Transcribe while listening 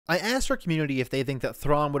I asked our community if they think that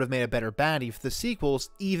Thrawn would have made a better baddie for the sequels,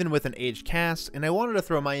 even with an aged cast, and I wanted to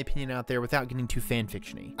throw my opinion out there without getting too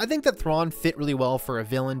fanfiction-y. I think that Thrawn fit really well for a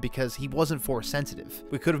villain because he wasn't Force sensitive.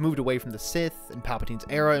 We could have moved away from the Sith and Palpatine's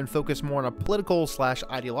era and focused more on a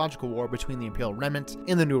political/ideological war between the Imperial Remnant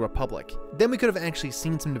and the New Republic. Then we could have actually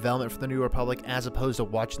seen some development for the New Republic as opposed to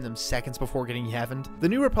watching them seconds before getting Yavin'd. The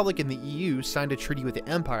New Republic and the EU signed a treaty with the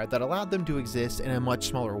Empire that allowed them to exist in a much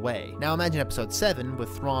smaller way. Now imagine Episode 7 with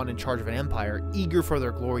Thrawn in charge of an empire eager for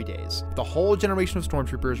their glory days. The whole generation of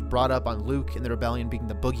Stormtroopers brought up on Luke and the rebellion being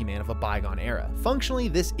the boogeyman of a bygone era. Functionally,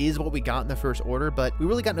 this is what we got in the First Order, but we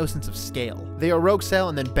really got no sense of scale. They are rogue sale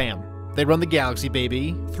and then bam, they run the galaxy,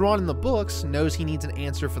 baby. Thrawn in the books knows he needs an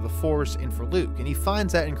answer for the Force and for Luke, and he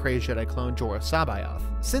finds that in crazy Jedi clone Jorah Sabayoth.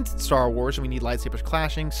 Since it's Star Wars and we need lightsabers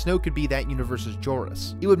clashing, Snoke could be that universe's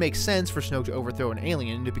Joruus. It would make sense for Snoke to overthrow an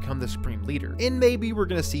alien and to become the supreme leader. And maybe we're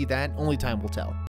gonna see that, only time will tell.